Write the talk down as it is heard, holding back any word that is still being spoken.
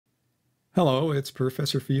Hello, it's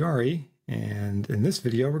Professor Fiore, and in this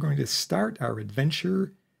video we're going to start our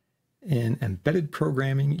adventure in embedded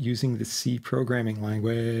programming using the C programming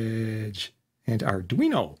language and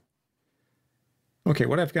Arduino. Okay,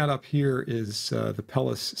 what I've got up here is the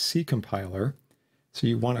Pellis C compiler. So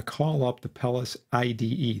you want to call up the Pellis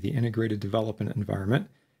IDE, the Integrated Development Environment.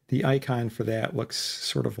 The icon for that looks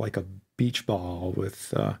sort of like a beach ball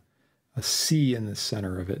with a C in the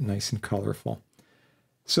center of it, nice and colorful.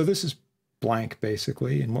 So this is blank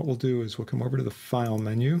basically, and what we'll do is we'll come over to the File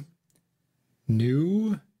menu,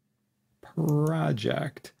 New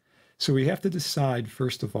Project. So we have to decide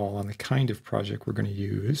first of all on the kind of project we're going to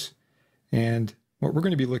use, and what we're going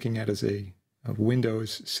to be looking at is a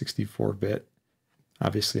Windows 64-bit.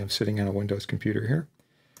 Obviously I'm sitting on a Windows computer here,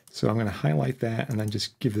 so I'm going to highlight that and then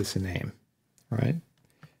just give this a name, right?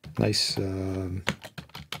 Nice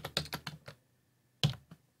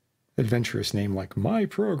adventurous name like My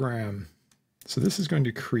Program. So this is going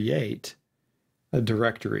to create a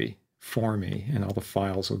directory for me, and all the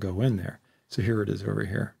files will go in there. So here it is over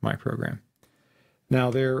here, My Program.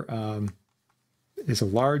 Now there is a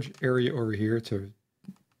large area over here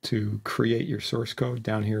to create your source code.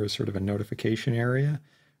 Down here is sort of a notification area,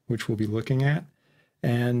 which we'll be looking at.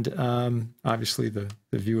 And obviously the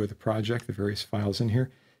view of the project, the various files in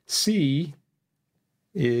here. C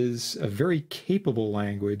is a very capable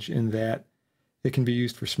language in that it can be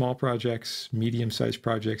used for small projects, medium-sized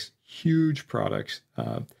projects, huge products.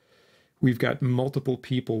 We've got multiple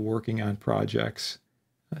people working on projects,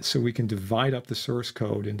 so we can divide up the source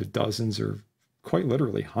code into dozens or quite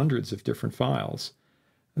literally hundreds of different files.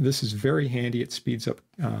 This is very handy. It speeds up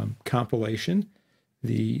compilation.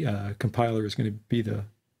 The compiler is going to be the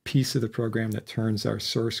piece of the program that turns our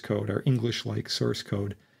source code, our English-like source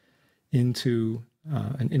code, into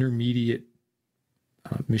an intermediate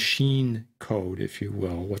machine code, if you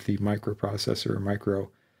will, what the microprocessor or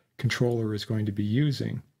microcontroller is going to be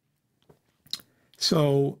using.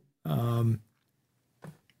 So from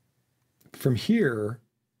here,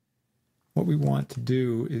 what we want to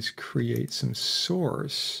do is create some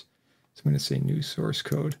source. So I'm going to say new source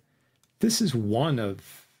code. This is one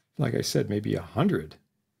of, like I said, maybe 100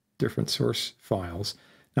 different source files.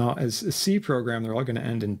 Now, as a C program, they're all going to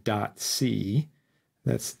end in .c.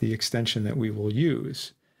 That's the extension that we will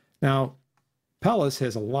use. Now, Pellis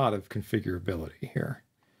has a lot of configurability here.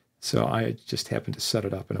 So I just happen to set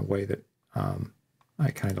it up in a way that I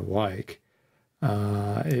kind of like.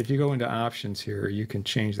 If you go into options here, you can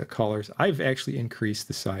change the colors. I've actually increased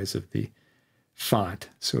the size of the font,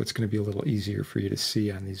 so it's going to be a little easier for you to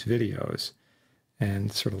see on these videos,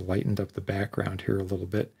 and sort of lightened up the background here a little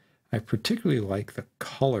bit. I particularly like the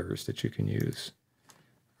colors that you can use.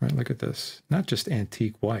 Right, look at this. Not just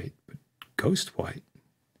antique white, but ghost white,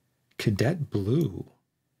 cadet blue.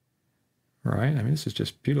 Right? I mean, this is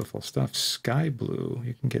just beautiful stuff. Sky blue.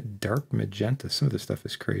 You can get dark magenta. Some of this stuff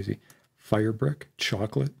is crazy. Fire brick,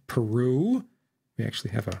 chocolate, Peru. We actually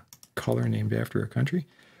have a color named after a country.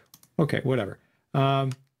 Okay, whatever.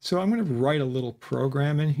 So I'm going to write a little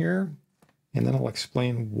program in here, and then I'll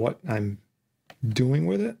explain what I'm doing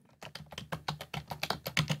with it.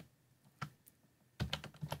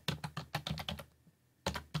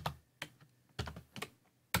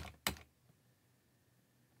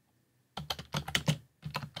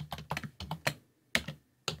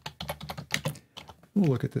 We'll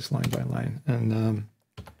look at this line by line, and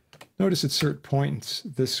notice at certain points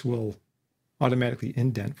this will automatically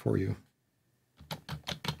indent for you.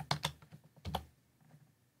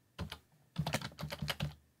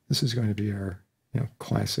 This is going to be our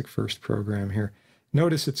classic first program here.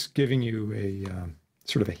 Notice it's giving you a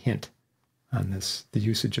sort of a hint on this, the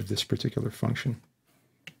usage of this particular function.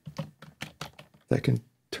 That can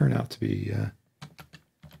turn out to be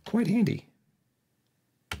quite handy.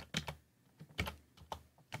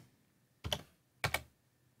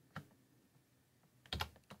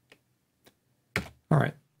 All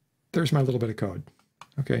right, there's my little bit of code.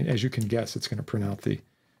 Okay, as you can guess, it's going to print out the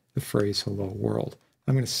phrase hello world.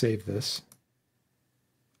 I'm going to save this.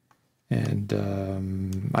 And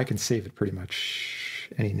I can save it pretty much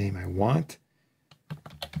any name I want. I'm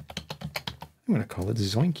going to call it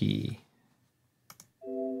Zoinky.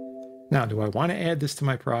 Now, do I want to add this to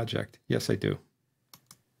my project? Yes, I do.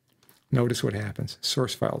 Notice what happens.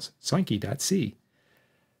 Source files, zoinky.c.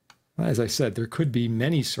 As I said, there could be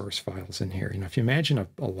many source files in here. If you imagine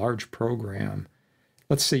a large program,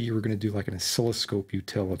 let's say you were going to do like an oscilloscope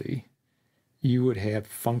utility, you would have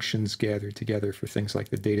functions gathered together for things like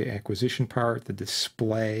the data acquisition part, the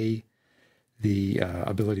display, the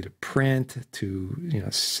ability to print, to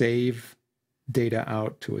save data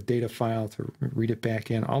out to a data file to read it back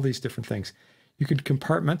in, all these different things. You could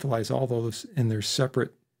compartmentalize all those in their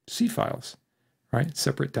separate C files, right?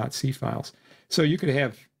 Separate .c files. So you could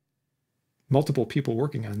have multiple people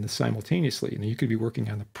working on this simultaneously. And you could be working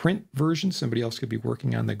on the print version. Somebody else could be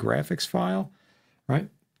working on the graphics file, right?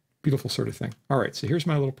 Beautiful sort of thing. All right, so here's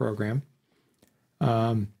my little program.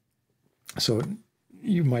 So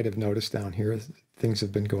you might have noticed down here, things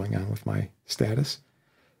have been going on with my status.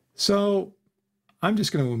 So I'm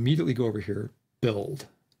just going to immediately go over here, build.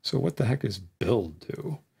 So what the heck does build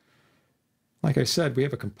do? Like I said, we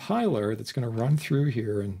have a compiler that's going to run through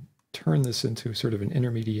here and turn this into sort of an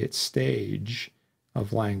intermediate stage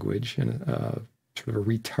of language and sort of a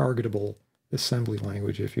retargetable assembly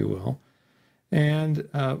language, if you will. And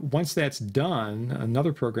once that's done,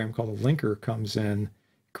 another program called a linker comes in,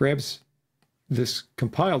 grabs this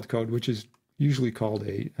compiled code, which is usually called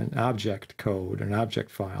an object code, an object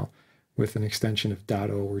file, with an extension of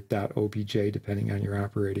 .o or .obj, depending on your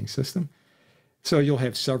operating system. So you'll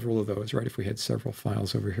have several of those, right? If we had several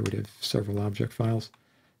files over here, we'd have several object files.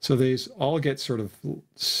 So these all get sort of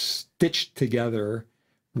stitched together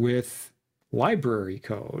with library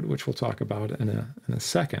code, which we'll talk about in a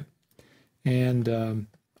second. And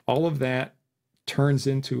all of that turns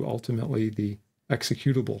into ultimately the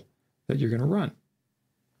executable that you're going to run,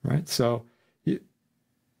 right? So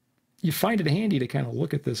you find it handy to kind of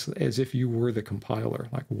look at this as if you were the compiler.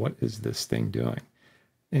 Like, what is this thing doing?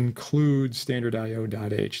 Include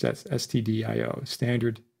stdio.h, that's stdio,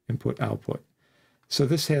 standard input output. So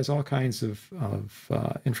this has all kinds of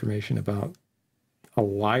information about a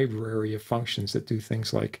library of functions that do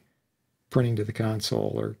things like printing to the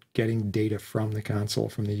console or getting data from the console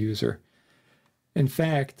from the user. In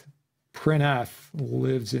fact, printf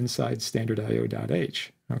lives inside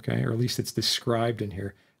standard.io.h, okay? Or at least it's described in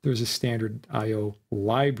here. There's a standard IO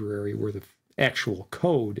library where the actual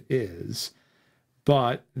code is,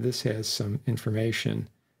 but this has some information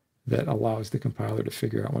that allows the compiler to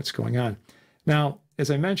figure out what's going on. Now, as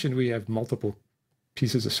I mentioned, we have multiple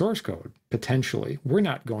pieces of source code, potentially. We're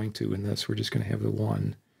not going to in this, we're just going to have the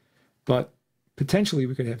one. But potentially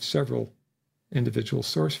we could have several individual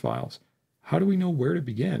source files. How do we know where to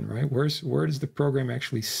begin, right? Where does the program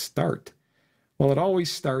actually start? Well, it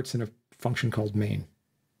always starts in a function called main,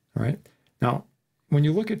 right? Now, when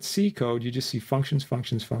you look at C code, you just see functions,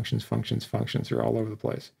 functions, functions, functions, functions. They're all over the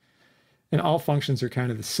place. And all functions are kind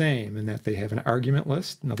of the same in that they have an argument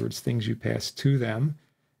list, in other words, things you pass to them,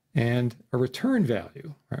 and a return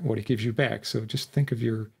value, right? What it gives you back. So just think of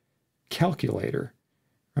your calculator,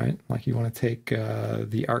 right? Like you want to take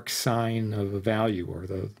the arcsine of a value or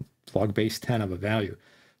the log base 10 of a value.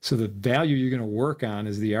 So the value you're going to work on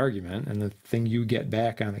is the argument, and the thing you get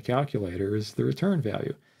back on the calculator is the return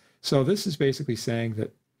value. So this is basically saying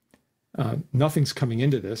that nothing's coming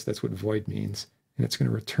into this. That's what void means. And it's going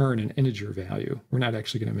to return an integer value. We're not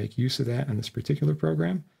actually going to make use of that in this particular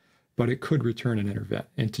program, but it could return an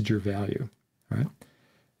integer value, right?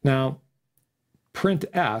 Now,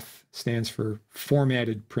 printf stands for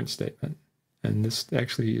formatted print statement. And this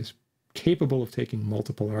actually is capable of taking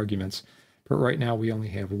multiple arguments. But right now we only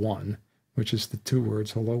have one, which is the two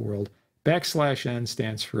words, hello world. \n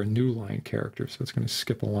stands for a new line character. So it's going to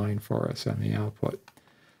skip a line for us on the output.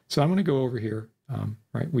 So I'm going to go over here,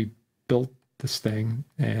 right? We built this thing,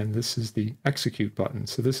 and this is the execute button.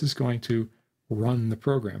 So this is going to run the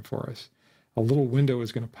program for us. A little window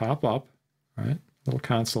is going to pop up, right? A little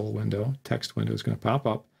console window, text window is going to pop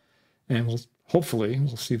up, and hopefully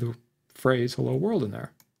we'll see the phrase hello world in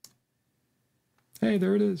there. Hey,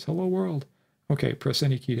 there it is, hello world. Okay, press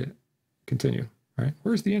any key to continue, right?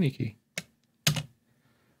 Where's the any key?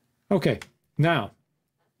 Okay, now,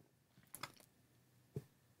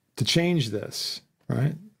 to change this,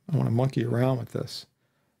 right? I want to monkey around with this.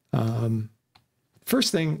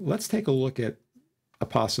 First thing, let's take a look at a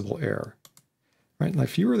possible error, right? Now,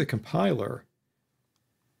 if you were the compiler,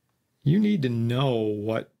 you need to know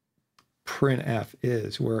what printf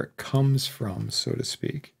is, where it comes from, so to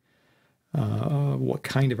speak, what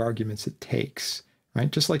kind of arguments it takes,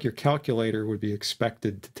 right? Just like your calculator would be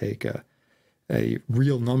expected to take a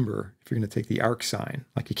real number if you're going to take the arcsine.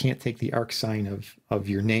 Like you can't take the arcsine of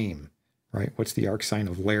your name, right? What's the arcsine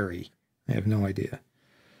of Larry? I have no idea.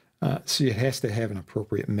 So it has to have an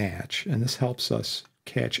appropriate match, and this helps us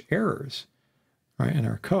catch errors, right, in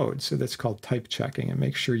our code. So that's called type checking. It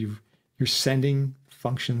makes sure you're sending the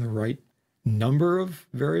function the right number of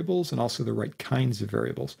variables and also the right kinds of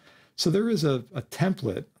variables. So there is a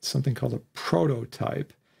template, something called a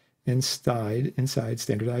prototype inside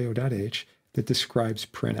standard.io.h that describes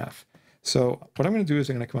printf. So what I'm going to do is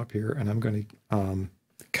I'm going to come up here and I'm going to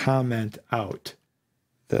comment out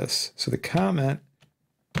this. So the comment,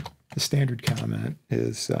 the standard comment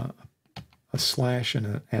is a slash and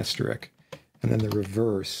an asterisk, and then the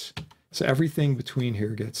reverse. So everything between here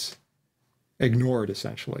gets ignored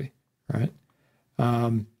essentially, right?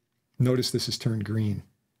 Notice this is turned green.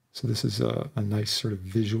 So this is a nice sort of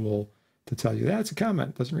visual to tell you that's a comment,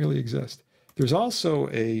 it doesn't really exist. There's also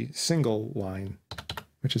a single line,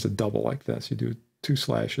 which is a double like this. You do 2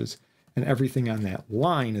 slashes and everything on that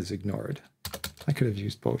line is ignored. I could have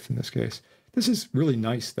used both in this case. This is really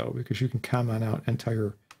nice though, because you can comment out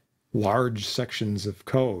entire large sections of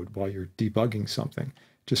code while you're debugging something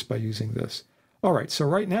just by using this. All right, so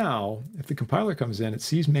right now, if the compiler comes in, it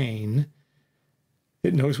sees main,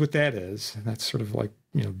 it knows what that is. And that's sort of like,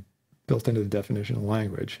 you know, built into the definition of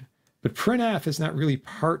language. But printf is not really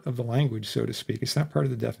part of the language, so to speak. It's not part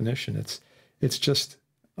of the definition. It's just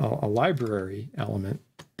a library element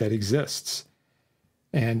that exists.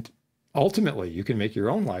 And ultimately, you can make your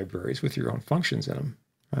own libraries with your own functions in them.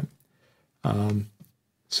 Right?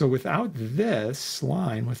 So without this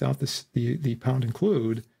line, without this, the pound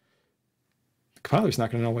include, the compiler's not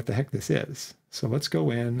going to know what the heck this is. So let's go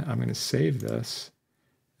in. I'm going to save this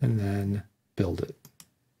and then build it.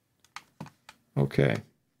 Okay.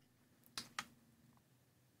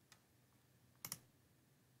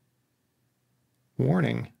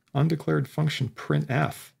 Warning, undeclared function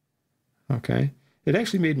printf. Okay. It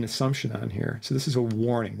actually made an assumption on here. So this is a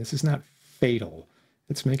warning. This is not fatal.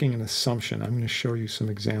 It's making an assumption. I'm going to show you some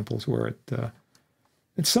examples where it,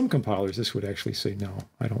 in some compilers, this would actually say, no,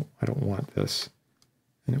 I don't want this.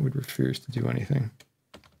 And it would refuse to do anything.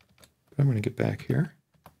 But I'm going to get back here.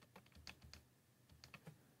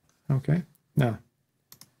 Okay. Now,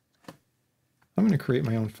 I'm going to create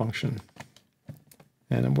my own function.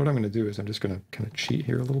 And what I'm going to do is I'm just going to kind of cheat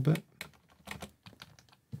here a little bit.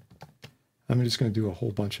 I'm just going to do a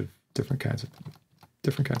whole bunch of different kinds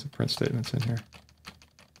of print statements in here.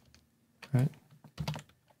 Right?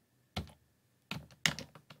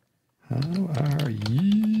 How are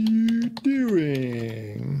you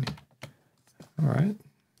doing? All right.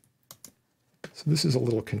 So this is a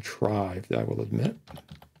little contrived, I will admit.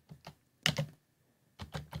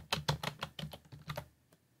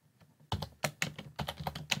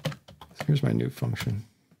 So here's my new function.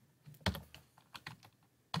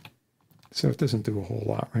 So it doesn't do a whole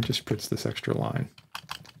lot, right? It just puts this extra line.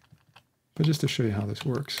 But just to show you how this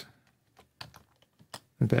works.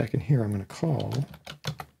 And back in here, I'm going to call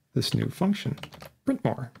this new function, print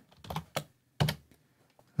more.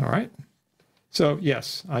 All right. So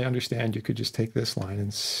yes, I understand you could just take this line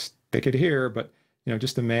and stick it here, but you know,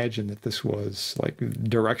 just imagine that this was like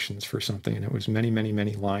directions for something and it was many, many,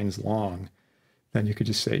 many lines long. Then you could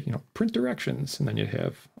just say, you know, print directions, and then you'd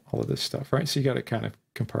have all of this stuff, right? So you got it kind of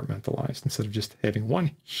compartmentalized instead of just having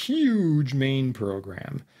one huge main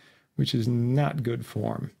program, which is not good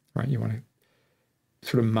form, right? You want to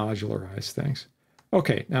sort of modularize things.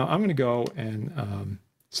 Okay, now I'm going to go and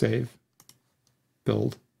save,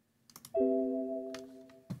 build.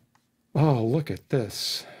 Oh, look at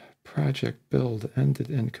this. Project build ended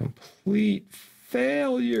in complete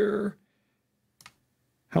failure.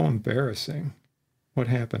 How embarrassing. What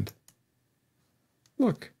happened?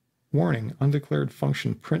 Look, warning, undeclared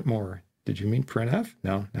function print more. Did you mean printf?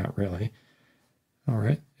 No, not really. All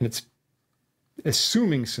right, and it's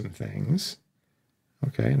assuming some things.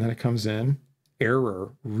 Okay, and then it comes in,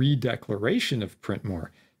 error, redeclaration of print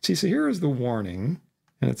more. See, so here is the warning,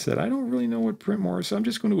 and it said, I don't really know what print more is, so I'm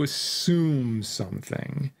just going to assume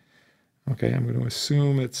something. Okay, I'm going to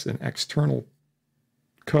assume it's an external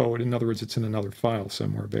code. In other words, it's in another file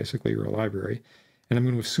somewhere, basically, or a library. And I'm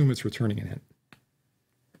going to assume it's returning an int.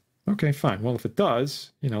 Okay, fine. Well, if it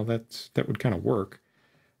does, you know, that would kind of work.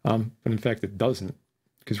 But in fact, it doesn't,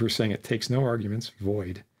 because we're saying it takes no arguments,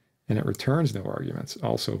 void, and it returns no arguments,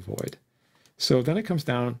 also void. So then it comes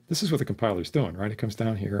down, this is what the compiler's doing, right? It comes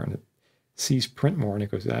down here and it sees print more, and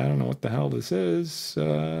it goes, I don't know what the hell this is.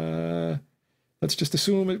 Let's just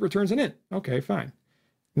assume it returns an int. Okay, fine.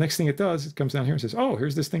 Next thing it does, it comes down here and says, oh,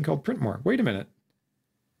 here's this thing called print more. Wait a minute.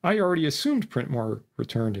 I already assumed print more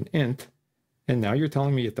returned an int, and now you're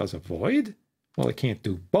telling me it does a void? Well, it can't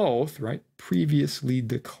do both, right? Previously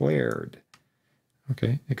declared.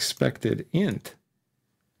 Okay, expected int.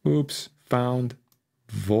 Oops, found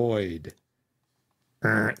void.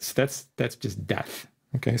 So that's just death.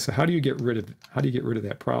 Okay, so how do you get rid of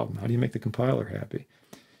that problem? How do you make the compiler happy?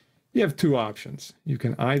 You have two options. You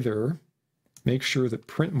can either make sure that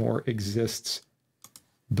print more exists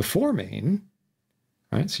before main,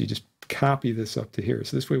 right? So you just copy this up to here.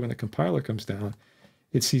 So this way, when the compiler comes down,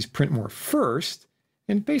 it sees print more first,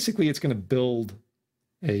 and basically it's going to build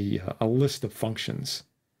a list of functions,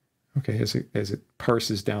 okay, as it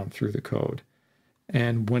parses down through the code.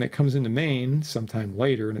 And when it comes into main sometime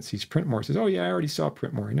later and it sees print more, it says, oh yeah, I already saw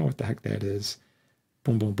print more. I know what the heck that is.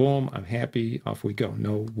 Boom, boom, boom. I'm happy. Off we go.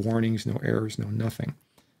 No warnings, no errors, no nothing.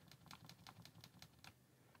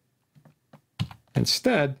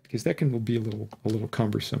 Instead, because that can be a little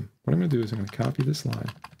cumbersome, what I'm going to do is I'm going to copy this line.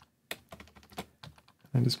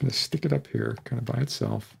 I'm just going to stick it up here kind of by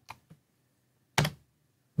itself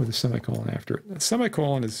with a semicolon after it. A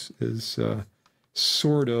semicolon is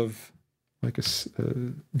sort of like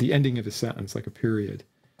the ending of a sentence, like a period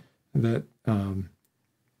that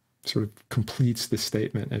sort of completes the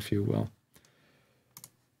statement, if you will.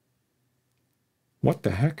 What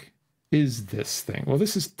the heck is this thing? Well,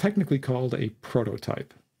 this is technically called a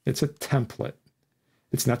prototype. It's a template.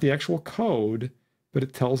 It's not the actual code, but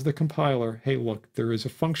it tells the compiler, hey, look, there is a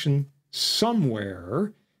function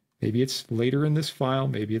somewhere. Maybe it's later in this file.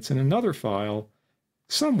 Maybe it's in another file.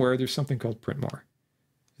 Somewhere there's something called print more.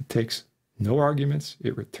 It takes no arguments.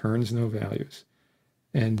 It returns no values.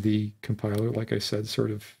 And the compiler, like I said,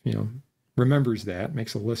 sort of, remembers that,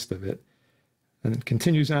 makes a list of it, and it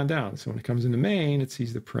continues on down. So when it comes into main, it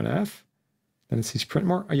sees the printf, then it sees print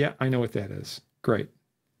more. Oh, yeah, I know what that is. Great.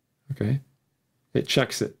 Okay. It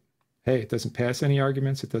checks it. Hey, it doesn't pass any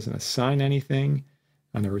arguments. It doesn't assign anything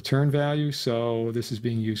on the return value. So this is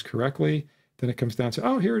being used correctly. Then it comes down to,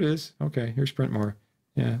 oh, here it is. Okay, here's print more.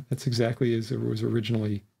 Yeah, that's exactly as it was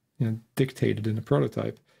originally dictated in the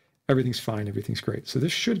prototype. Everything's fine. Everything's great. So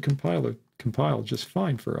this should compile just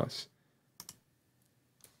fine for us.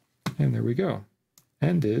 And there we go.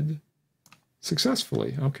 Ended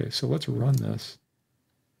successfully. Okay, so let's run this.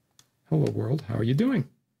 Hello, world. How are you doing?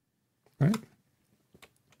 Right?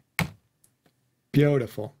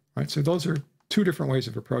 Beautiful. Right, so those are two different ways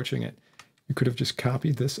of approaching it. You could have just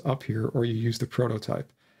copied this up here, or you use the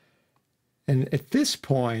prototype. And at this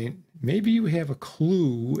point, maybe you have a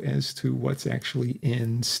clue as to what's actually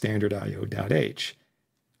in stdio.h.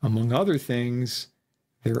 Among other things,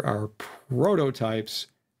 there are prototypes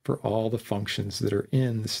for all the functions that are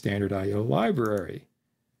in the stdio library.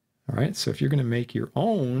 All right, so if you're going to make your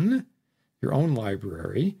own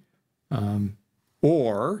library,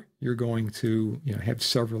 or you're going to have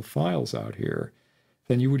several files out here,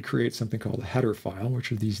 then you would create something called a header file,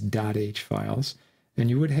 which are these .h files, and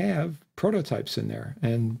you would have prototypes in there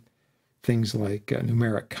and things like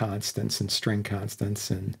numeric constants and string constants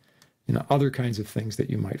and other kinds of things that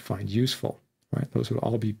you might find useful. Right? Those would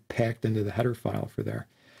all be packed into the header file for there.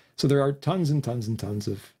 So there are tons and tons and tons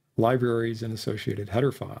of libraries and associated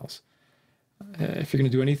header files. If you're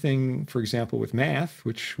going to do anything, for example, with math,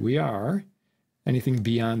 which we are, anything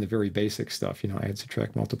beyond the very basic stuff, add,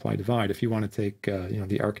 subtract, multiply, divide. If you want to take,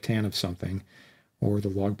 the arctan of something or the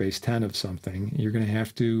log base 10 of something, you're going to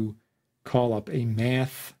have to call up a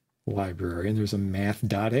math library, and there's a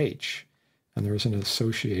math.h, and there's an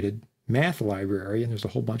associated math library, and there's a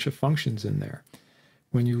whole bunch of functions in there.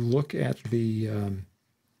 When you look at the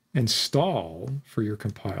install for your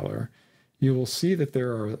compiler, you will see that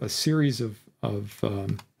there are a series of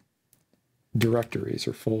directories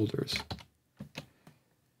or folders.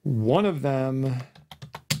 One of them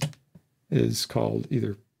is called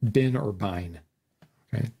either bin or bine,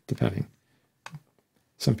 okay, depending.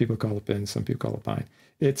 Some people call it bin, some people call it bine.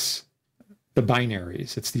 It's the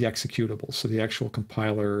binaries, it's the executables. So the actual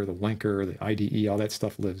compiler, the linker, the IDE, all that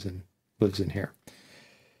stuff lives in here.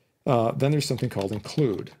 Then there's something called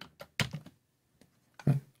include.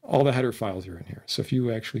 All the header files are in here. So if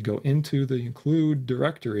you actually go into the include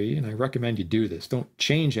directory, and I recommend you do this, don't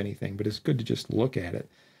change anything, but it's good to just look at it.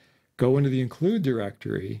 Go into the include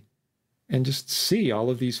directory and just see all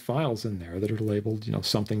of these files in there that are labeled,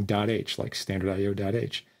 something.h, like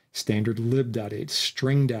stdio.h, standardlib.h,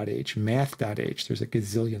 string.h, math.h. There's a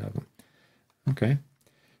gazillion of them. Okay,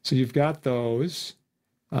 so you've got those,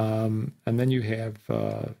 and then you have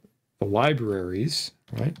the libraries,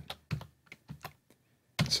 right?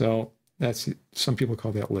 So that's, some people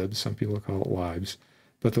call that libs, some people call it libs,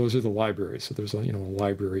 but those are the libraries. So there's a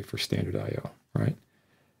library for standard.io, right?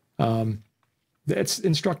 It's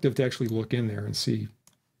instructive to actually look in there and see,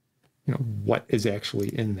 what is actually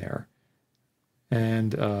in there.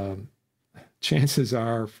 And chances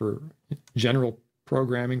are, for general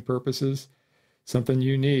programming purposes, something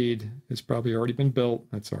you need has probably already been built.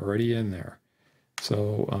 That's already in there.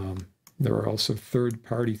 So there are also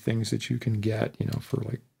third-party things that you can get, for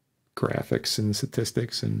like graphics and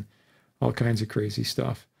statistics and all kinds of crazy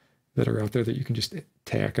stuff that are out there that you can just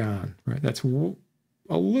tack on, right? That's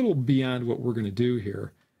a little beyond what we're going to do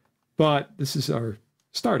here, but this is our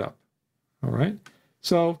startup, all right?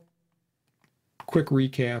 So quick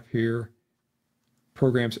recap here.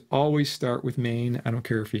 Programs always start with main. I don't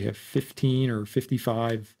care if you have 15 or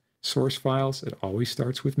 55 source files, it always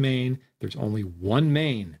starts with main. There's only one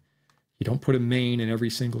main. You don't put a main in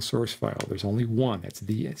every single source file. There's only one. That's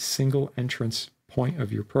the single entrance point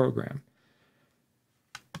of your program.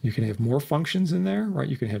 You can have more functions in there, right?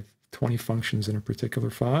 You can have 20 functions in a particular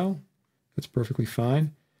file. That's perfectly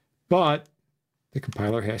fine. But the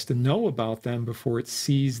compiler has to know about them before it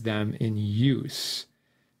sees them in use.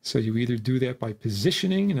 So you either do that by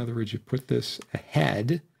positioning, in other words, you put this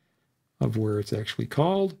ahead of where it's actually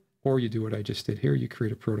called, or you do what I just did here, you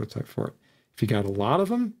create a prototype for it. If you got a lot of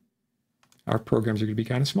them, our programs are going to be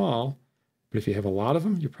kind of small, but if you have a lot of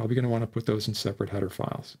them, you're probably going to want to put those in separate header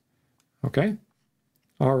files. Okay?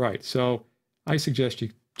 All right, so I suggest you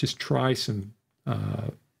just try some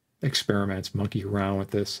experiments, monkey around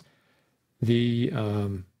with this. The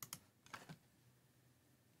 \n,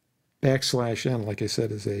 like I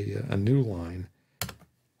said, is a new line.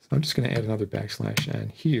 So I'm just going to add another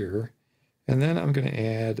 \n here, and then I'm going to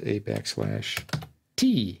add a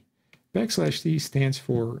 \t. \t stands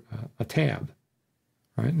for a tab.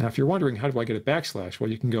 Right? Now, if you're wondering, how do I get a \, well,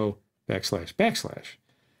 you can go \,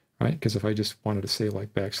 right? Because if I just wanted to say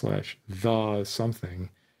like \the something,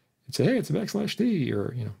 it'd say, hey, it's a \t,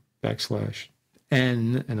 or, you know,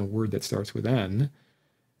 \n and a word that starts with n.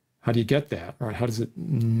 How do you get that? All right, how does it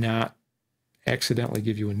not accidentally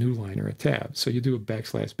give you a new line or a tab? So you do a \, and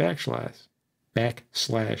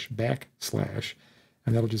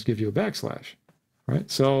that'll just give you a \,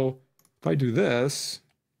 right? So if I do this,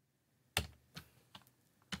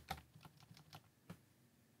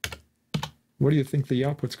 what do you think the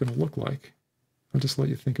output's going to look like? I'll just let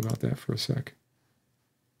you think about that for a sec.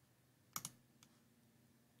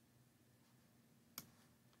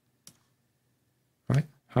 Right?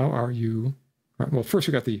 How are you? Right. Well, first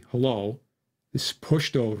we got the hello. This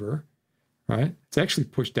pushed over, right? It's actually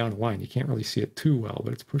pushed down a line. You can't really see it too well,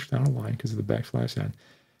 but it's pushed down a line because of the \n. Then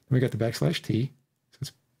we got the \t. So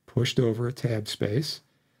it's pushed over a tab space.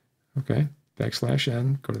 Okay.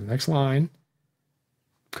 \n. Go to the next line.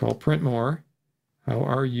 Call print more. How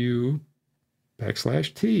are you?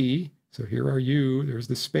 \t. So here are you. There's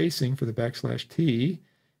the spacing for the \t.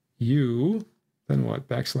 You. Then what?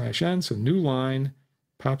 \n. So new line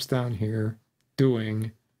pops down here,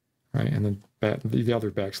 doing, right? And then the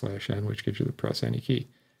other \n, which gives you the press any key.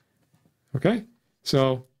 Okay?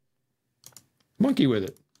 So monkey with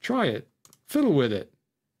it. Try it. Fiddle with it.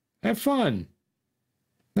 Have fun.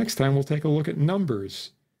 Next time we'll take a look at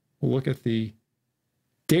numbers. We'll look at the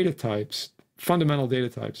data types, fundamental data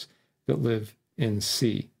types that live in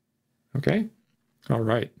C. Okay? All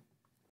right.